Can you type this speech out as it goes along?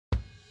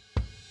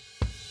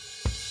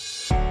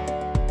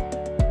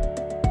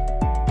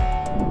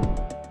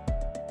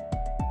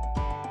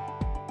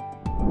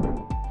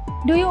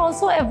Do you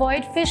also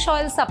avoid fish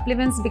oil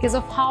supplements because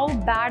of how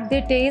bad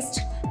they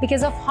taste,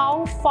 because of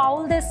how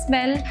foul they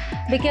smell,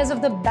 because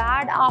of the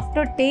bad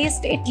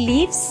aftertaste it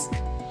leaves?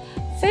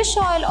 Fish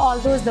oil,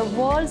 although is the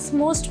world's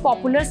most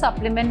popular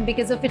supplement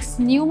because of its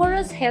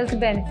numerous health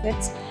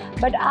benefits,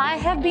 but I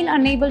have been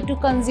unable to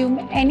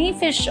consume any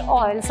fish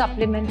oil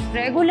supplement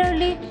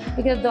regularly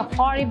because of the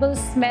horrible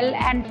smell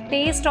and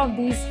taste of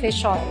these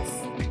fish oils.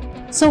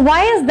 So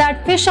why is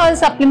that fish oil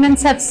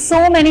supplements have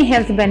so many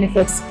health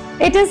benefits?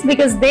 It is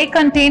because they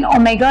contain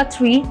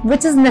omega-3,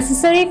 which is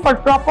necessary for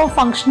proper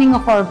functioning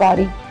of our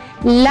body.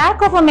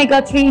 Lack of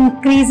omega-3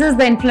 increases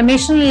the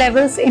inflammation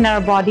levels in our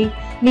body,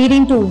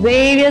 leading to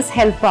various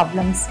health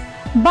problems.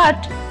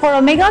 But for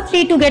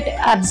omega-3 to get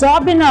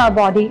absorbed in our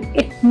body,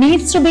 it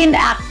needs to be in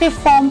active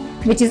form,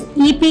 which is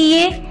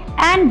EPA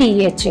and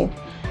DHA.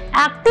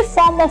 Active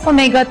form of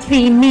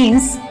omega-3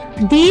 means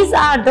these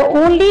are the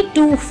only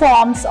two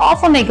forms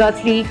of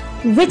omega-3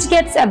 which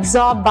gets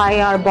absorbed by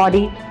our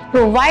body,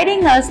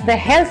 providing us the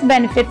health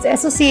benefits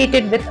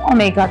associated with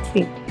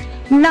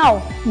omega-3.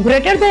 Now,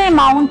 greater the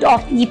amount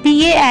of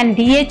EPA and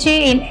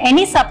DHA in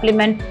any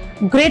supplement,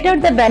 greater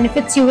the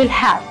benefits you will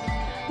have.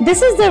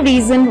 This is the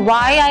reason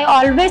why I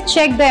always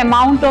check the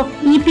amount of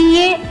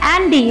EPA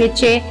and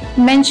DHA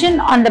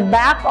mentioned on the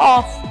back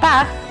of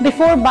pack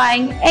before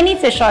buying any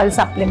fish oil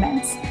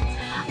supplements.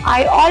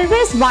 I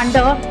always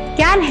wonder,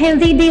 can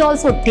healthy be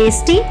also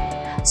tasty?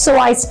 So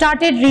I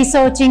started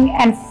researching,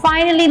 and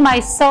finally my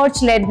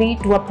search led me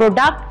to a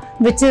product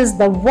which is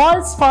the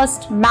world's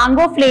first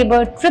mango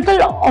flavored triple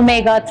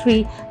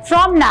omega-3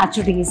 from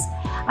Naturyz.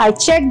 I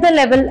checked the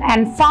level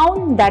and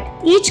found that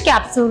each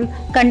capsule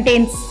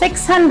contains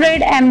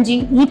 600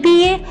 mg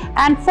EPA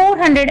and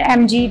 400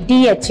 mg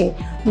DHA,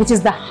 which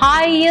is the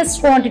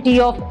highest quantity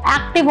of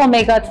active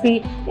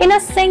omega-3 in a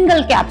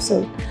single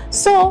capsule.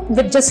 So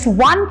with just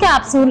one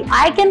capsule,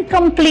 I can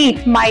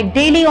complete my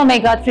daily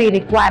omega-3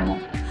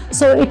 requirement.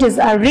 So it is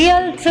a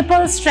real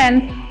triple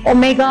strength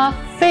omega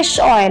fish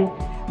oil.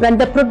 When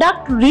the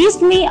product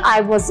reached me, I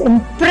was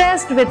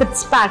impressed with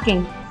its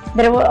packing.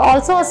 There was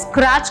also a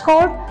scratch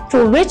code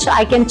through which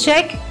I can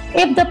check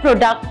if the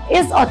product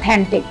is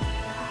authentic.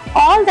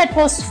 All that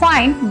was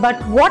fine,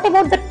 but what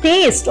about the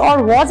taste,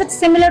 or was it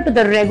similar to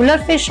the regular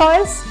fish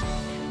oils?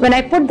 When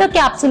I put the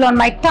capsule on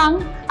my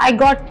tongue, I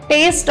got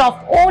taste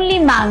of only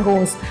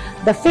mangoes.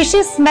 The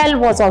fishy smell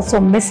was also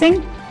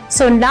missing.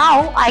 So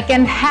now I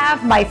can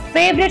have my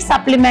favorite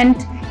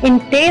supplement in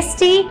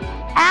tasty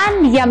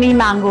and yummy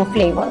mango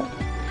flavor.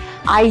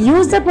 I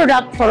use the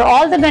product for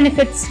all the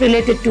benefits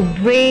related to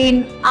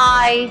brain,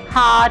 eye,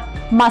 heart,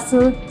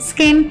 muscle,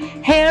 skin,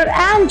 hair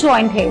and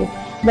joint health.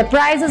 The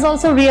price is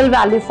also real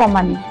value for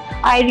money.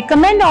 I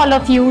recommend all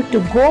of you to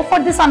go for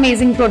this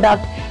amazing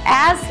product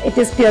as it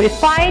is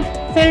purified,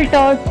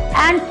 filtered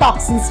and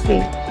toxins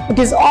free. It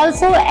is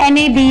also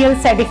NABL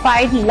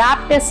certified,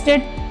 lab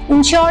tested,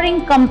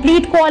 ensuring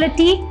complete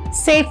quality,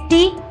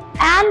 safety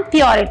and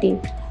purity.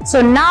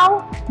 So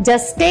now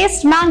just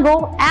taste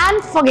mango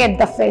and forget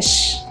the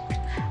fish.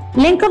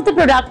 Link of the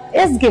product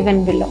is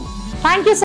given below. Thank you so much.